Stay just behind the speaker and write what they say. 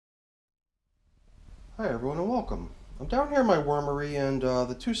Hi everyone and welcome. I'm down here in my wormery and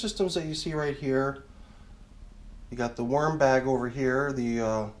the two systems that you see right here, you got the worm bag over here,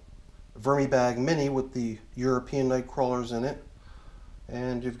 the VermiBag Mini with the European night crawlers in it,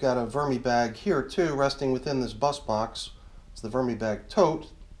 and you've got a VermiBag here too resting within this bus box. It's the VermiBag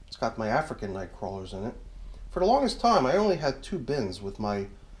Tote. It's got my African night crawlers in it. For the longest time I only had two bins with my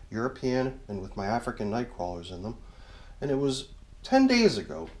European and with my African night crawlers in them, and it was 10 days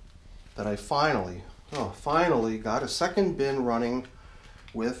ago that I finally got a second bin running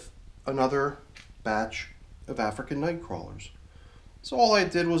with another batch of African night crawlers. So all I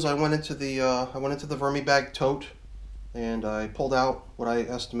did was I went into the VermiBag Tote and I pulled out what I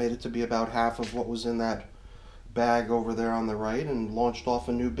estimated to be about half of what was in that bag over there on the right and launched off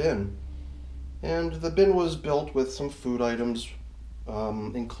a new bin. And the bin was built with some food items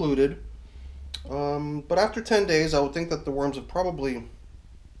included. But after 10 days I would think that the worms have probably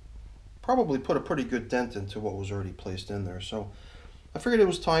put a pretty good dent into what was already placed in there. So I figured it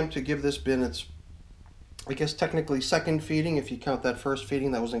was time to give this bin its, I guess technically second feeding if you count that first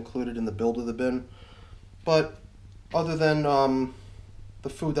feeding that was included in the build of the bin. But other than the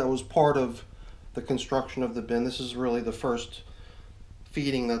food that was part of the construction of the bin, this is really the first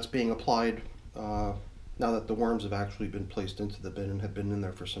feeding that's being applied now that the worms have actually been placed into the bin and have been in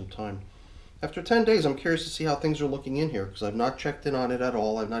there for some time. After 10 days, I'm curious to see how things are looking in here because I've not checked in on it at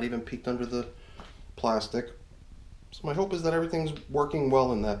all. I've not even peeked under the plastic. So my hope is that everything's working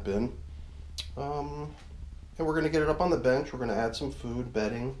well in that bin. And we're going to get it up on the bench. We're going to add some food,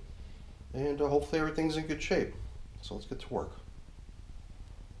 bedding, and hopefully everything's in good shape. So let's get to work.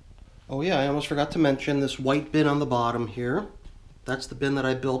 Oh yeah, I almost forgot to mention this white bin on the bottom here. That's the bin that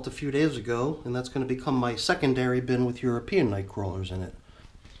I built a few days ago, and that's going to become my secondary bin with European night crawlers in it.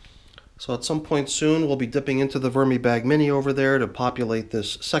 So at some point soon, we'll be dipping into the VermiBag Mini over there to populate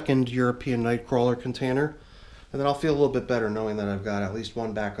this second European nightcrawler container. And then I'll feel a little bit better knowing that I've got at least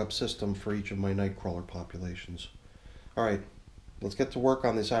one backup system for each of my nightcrawler populations. All right, let's get to work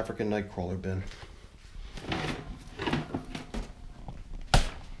on this African nightcrawler bin.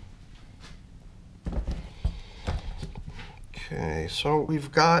 Okay, so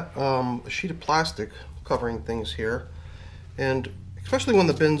we've got a sheet of plastic covering things here. And especially when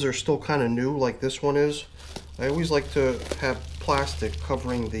the bins are still kind of new like this one is, I always like to have plastic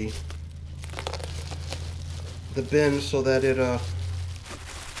covering the bin so that it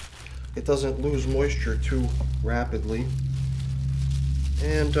doesn't lose moisture too rapidly.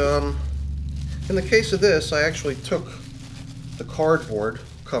 And in the case of this, I actually took the cardboard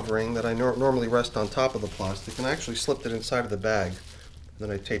covering that I normally rest on top of the plastic and I actually slipped it inside of the bag and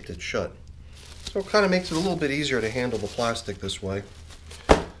then I taped it shut. So it kind of makes it a little bit easier to handle the plastic this way.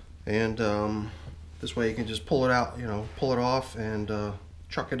 And this way you can just pull it out, pull it off and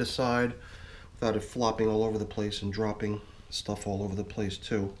chuck it aside without it flopping all over the place and dropping stuff all over the place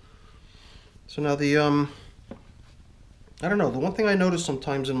too. So now the, I don't know, the one thing I notice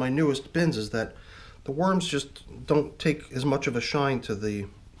sometimes in my newest bins is that the worms just don't take as much of a shine to the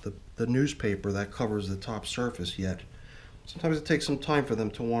newspaper that covers the top surface yet. Sometimes it takes some time for them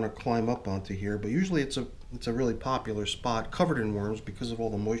to want to climb up onto here, but usually it's a really popular spot covered in worms because of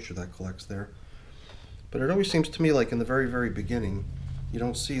all the moisture that collects there. But it always seems to me like in the very, very beginning, you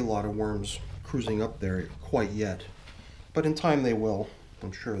don't see a lot of worms cruising up there quite yet. But in time they will.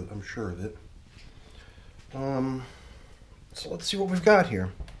 I'm sure of it. So let's see what we've got here.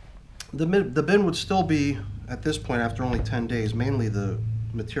 The bin would still be, at this point after only 10 days, mainly the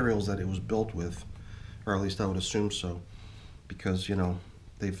materials that it was built with, or at least I would assume so, because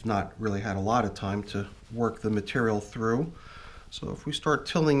they've not really had a lot of time to work the material through. So if we start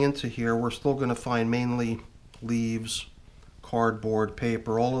tilling into here, we're still going to find mainly leaves, cardboard,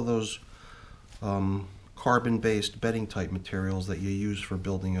 paper, all of those carbon-based bedding type materials that you use for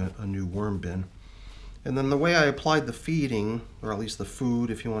building a new worm bin. And then the way I applied the feeding, or at least the food,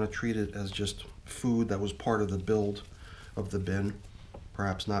 if you want to treat it as just food that was part of the build of the bin,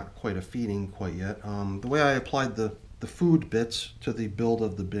 perhaps not quite a feeding quite yet, the way I applied the food bits to the build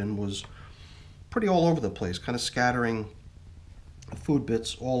of the bin was pretty all over the place, kind of scattering food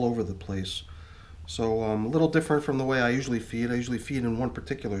bits all over the place. So a little different from the way I usually feed. I usually feed in one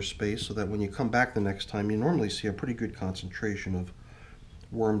particular space so that when you come back the next time, you normally see a pretty good concentration of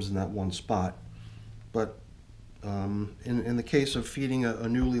worms in that one spot. But in the case of feeding a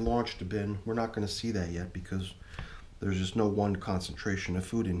newly launched bin, we're not going to see that yet because there's just no one concentration of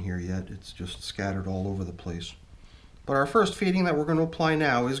food in here yet. It's just scattered all over the place. But our first feeding that we're going to apply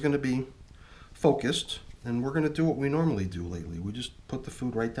now is going to be focused, and we're going to do what we normally do lately. We just put the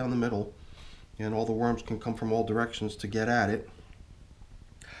food right down the middle, and all the worms can come from all directions to get at it.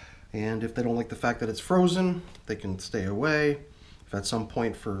 And if they don't like the fact that it's frozen, they can stay away. If at some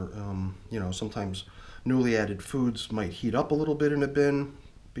point for, sometimes newly added foods might heat up a little bit in a bin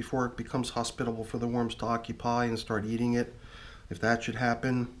before it becomes hospitable for the worms to occupy and start eating it. If that should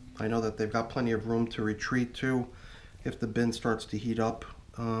happen, I know that they've got plenty of room to retreat to if the bin starts to heat up.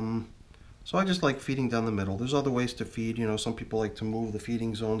 So I just like feeding down the middle. There's other ways to feed. Some people like to move the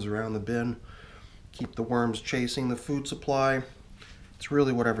feeding zones around the bin, keep the worms chasing the food supply. It's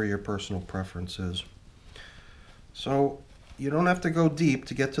really whatever your personal preference is. So you don't have to go deep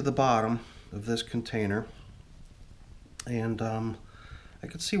to get to the bottom of this container. And I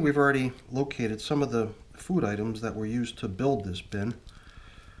can see we've already located some of the food items that were used to build this bin.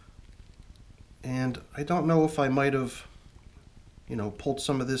 And I don't know if I might have pulled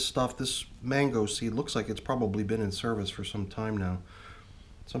some of this stuff. This mango seed looks like it's probably been in service for some time now.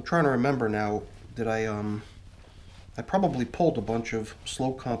 So I'm trying to remember now, did I probably pulled a bunch of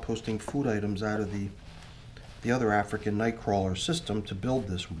slow composting food items out of the other African nightcrawler system to build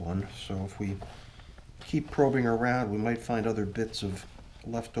this one. So if we keep probing around, we might find other bits of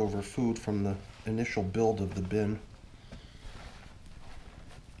leftover food from the initial build of the bin.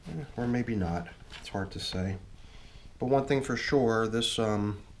 Or maybe not. It's hard to say. But one thing for sure, this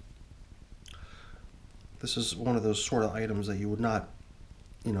is one of those sort of items that you would not,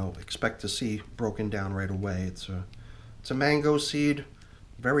 expect to see broken down right away. It's a mango seed,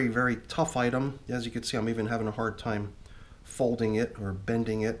 very, very tough item. As you can see, I'm even having a hard time folding it or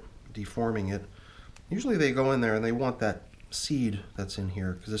bending it, deforming it. Usually they go in there and they want that seed that's in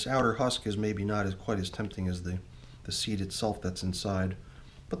here, because this outer husk is maybe not quite as tempting as the seed itself that's inside.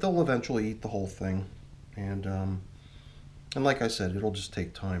 But they'll eventually eat the whole thing. And like I said, it'll just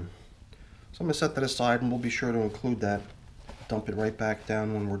take time. So I'm going to set that aside, and we'll be sure to include that. Dump it right back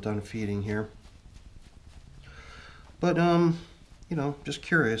down when we're done feeding here. But, just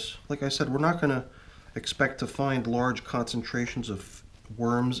curious. Like I said, we're not going to expect to find large concentrations of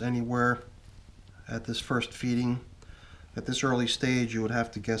worms anywhere at this first feeding. At this early stage, you would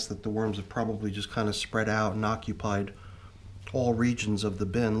have to guess that the worms have probably just kind of spread out and occupied all regions of the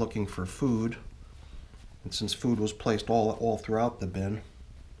bin looking for food. And since food was placed all throughout the bin,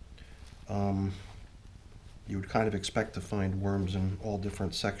 you would kind of expect to find worms in all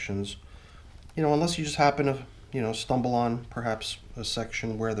different sections. Unless you just happen to, stumble on perhaps a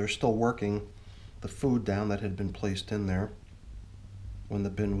section where they're still working the food down that had been placed in there when the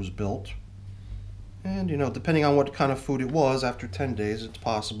bin was built. And, depending on what kind of food it was, after 10 days, it's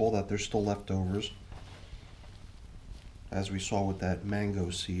possible that there's still leftovers, as we saw with that mango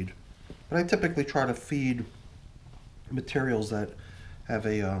seed. But I typically try to feed materials that have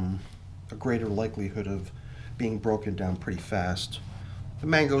a greater likelihood of being broken down pretty fast. The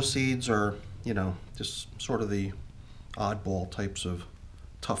mango seeds are, just sort of the oddball types of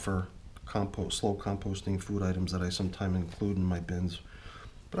tougher slow composting food items that I sometimes include in my bins.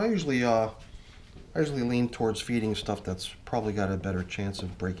 But I usually lean towards feeding stuff that's probably got a better chance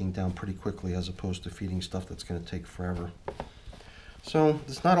of breaking down pretty quickly, as opposed to feeding stuff that's going to take forever. So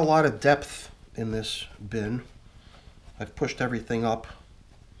there's not a lot of depth in this bin. I've pushed everything up,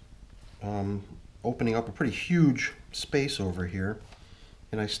 opening up a pretty huge space over here,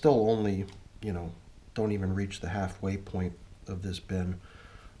 and I still only, don't even reach the halfway point of this bin.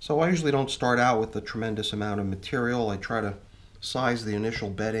 So I usually don't start out with a tremendous amount of material. I try to size the initial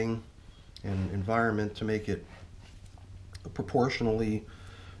bedding and environment to make it proportionally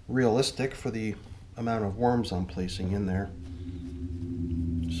realistic for the amount of worms I'm placing in there.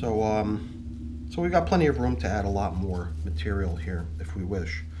 So we've got plenty of room to add a lot more material here if we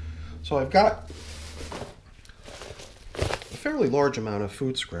wish. So I've got a fairly large amount of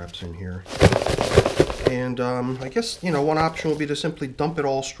food scraps in here. And I guess, one option would be to simply dump it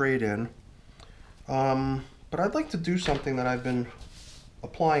all straight in. But I'd like to do something that I've been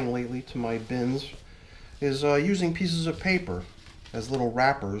applying lately to my bins, is using pieces of paper as little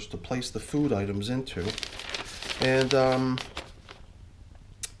wrappers to place the food items into.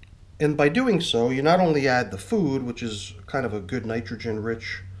 And by doing so, you not only add the food, which is kind of a good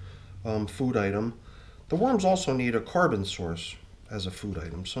nitrogen-rich food item, the worms also need a carbon source as a food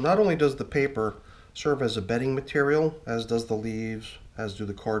item. So not only does the paper serve as a bedding material, as does the leaves, as do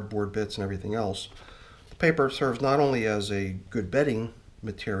the cardboard bits and everything else, the paper serves not only as a good bedding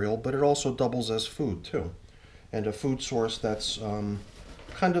material, but it also doubles as food too. And a food source that's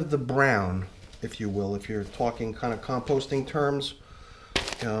kind of the brown, if you will, if you're talking kind of composting terms.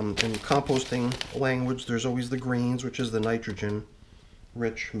 In composting language, there's always the greens, which is the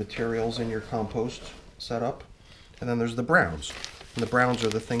nitrogen-rich materials in your compost setup. And then there's the browns. And the browns are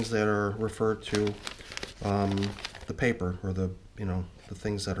the things that are referred to the paper, or the you know, the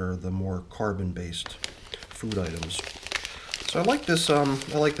things that are the more carbon-based food items. So I like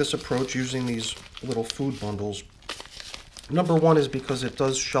this approach, using these little food bundles. Number one is because it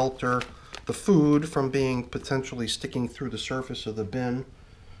does shelter the food from being potentially sticking through the surface of the bin,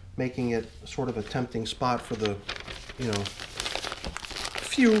 making it sort of a tempting spot for the, you know,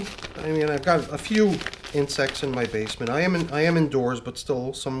 I've got a few insects in my basement. I am indoors, but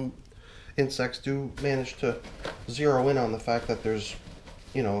still some insects do manage to zero in on the fact that there's,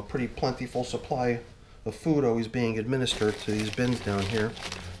 you know, a pretty plentiful supply of food always being administered to these bins down here.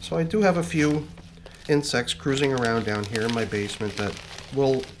 So I do have a few insects cruising around down here in my basement that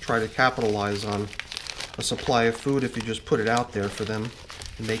will try to capitalize on a supply of food if you just put it out there for them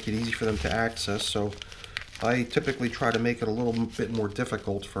and make it easy for them to access. So I typically try to make it a little bit more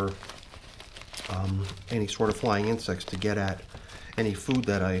difficult for any sort of flying insects to get at any food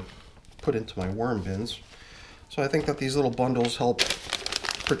that I put into my worm bins. So I think that these little bundles help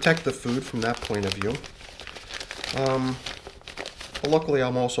protect the food from that point of view. But luckily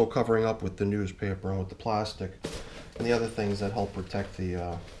I'm also covering up with the newspaper and with the plastic and the other things that help protect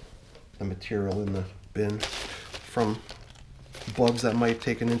the material in the bin from bugs that might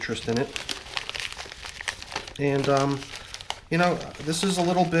take an interest in it. And you know, this is a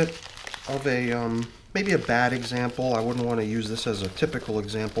little bit of a maybe a bad example. I wouldn't want to use this as a typical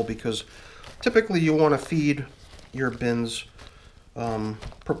example, because typically you want to feed your bins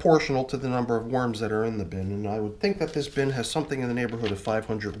proportional to the number of worms that are in the bin, and I would think that this bin has something in the neighborhood of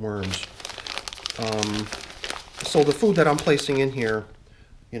 500 worms. So the food that I'm placing in here,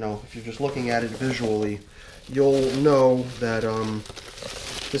 you know, if you're just looking at it visually, you'll know that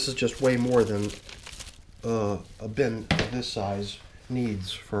this is just way more than a bin of this size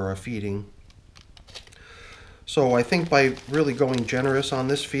needs for feeding. So I think by really going generous on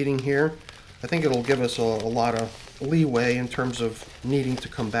this feeding here, I think it'll give us a lot of leeway in terms of needing to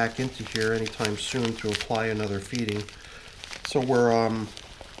come back into here anytime soon to apply another feeding. So we're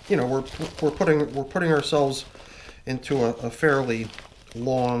you know, we're putting ourselves into a fairly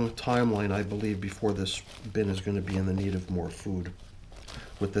long timeline, I believe, before this bin is going to be in the need of more food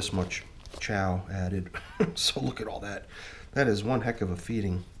with this much chow added. So look at all that. That is one heck of a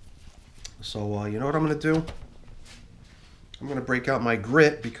feeding. So you know what I'm going to do? I'm going to break out my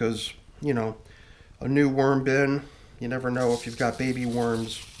grit, because, you know, a new worm bin, you never know if you've got baby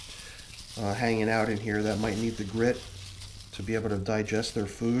worms hanging out in here that might need the grit to be able to digest their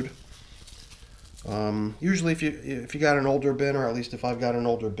food. Usually if you got an older bin, or at least if I've got an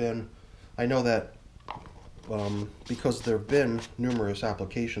older bin, I know that because there have been numerous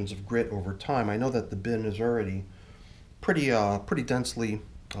applications of grit over time, I know that the bin is already pretty densely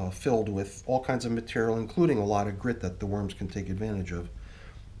filled with all kinds of material, including a lot of grit that the worms can take advantage of.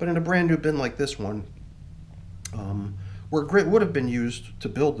 But in a brand new bin like this one, where grit would have been used to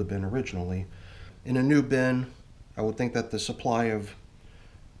build the bin originally, in a new bin, I would think that the supply of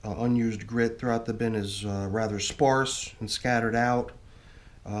unused grit throughout the bin is rather sparse and scattered out.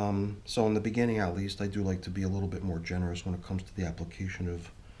 So in the beginning, at least, I do like to be a little bit more generous when it comes to the application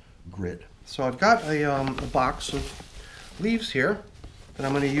of grit. So I've got a box of leaves here that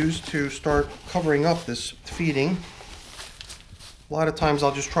I'm going to use to start covering up this feeding. A lot of times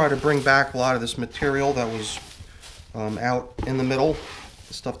I'll just try to bring back a lot of this material that was out in the middle,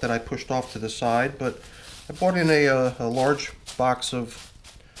 the stuff that I pushed off to the side, but I bought in a large box of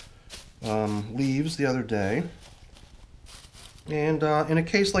leaves the other day, and in a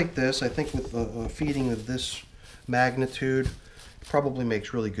case like this, I think with a feeding of this magnitude, it probably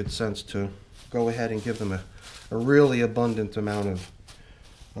makes really good sense to go ahead and give them a really abundant amount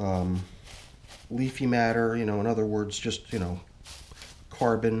of leafy matter, you know, in other words, just, you know,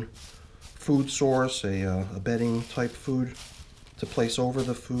 carbon food source, a bedding type food to place over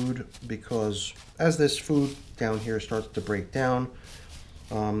the food, because as this food down here starts to break down,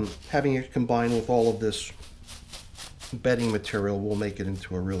 having it combined with all of this bedding material will make it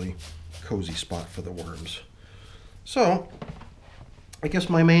into a really cozy spot for the worms. So I guess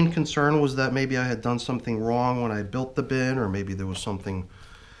my main concern was that maybe I had done something wrong when I built the bin, or maybe there was something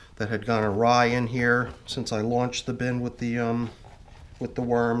that had gone awry in here since I launched the bin with the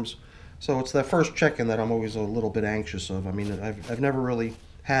worms. So it's that first check-in that I'm always a little bit anxious of. I mean, I've never really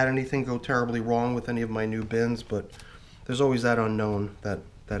had anything go terribly wrong with any of my new bins, but there's always that unknown, that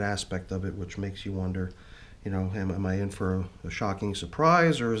aspect of it, which makes you wonder, you know, am I in for a shocking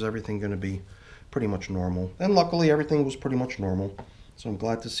surprise, or is everything going to be pretty much normal? And luckily everything was pretty much normal, so I'm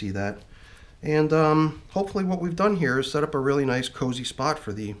glad to see that. And hopefully what we've done here is set up a really nice cozy spot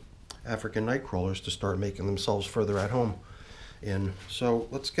for the African nightcrawlers to start making themselves further at home in. So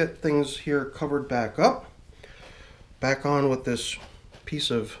let's get things here covered back up. back on with this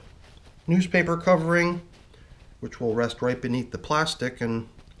piece of newspaper covering, which will rest right beneath the plastic. And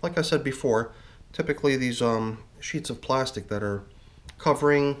like I said before, typically these sheets of plastic that are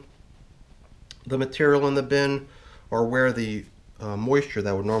covering the material in the bin are where the moisture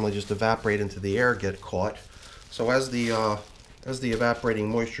that would normally just evaporate into the air get caught. So as the evaporating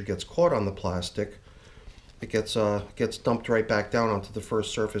moisture gets caught on the plastic, it gets dumped right back down onto the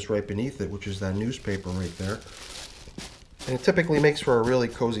first surface right beneath it, which is that newspaper right there. And it typically makes for a really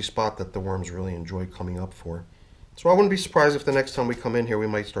cozy spot that the worms really enjoy coming up for. So I wouldn't be surprised if the next time we come in here we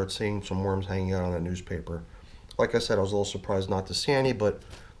might start seeing some worms hanging out on that newspaper. Like I said, I was a little surprised not to see any, but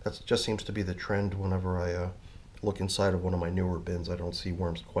that just seems to be the trend whenever I look inside of one of my newer bins. I don't see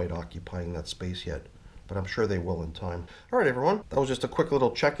worms quite occupying that space yet, but I'm sure they will in time. Alright everyone, that was just a quick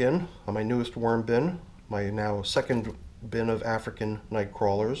little check-in on my newest worm bin, my now second bin of African night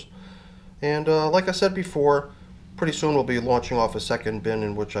crawlers. And like I said before, pretty soon we'll be launching off a second bin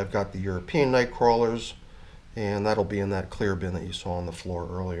in which I've got the European night crawlers, and that'll be in that clear bin that you saw on the floor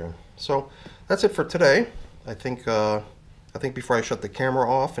earlier. So that's it for today. I think before I shut the camera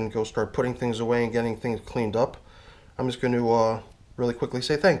off and go start putting things away and getting things cleaned up, I'm just going to really quickly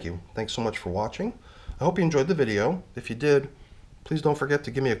say thank you. Thanks so much for watching. I hope you enjoyed the video. If you did, please don't forget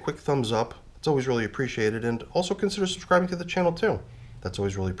to give me a quick thumbs up. It's always really appreciated. And also consider subscribing to the channel too. That's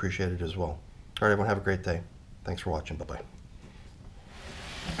always really appreciated as well. All right, everyone, have a great day. Thanks for watching. Bye-bye.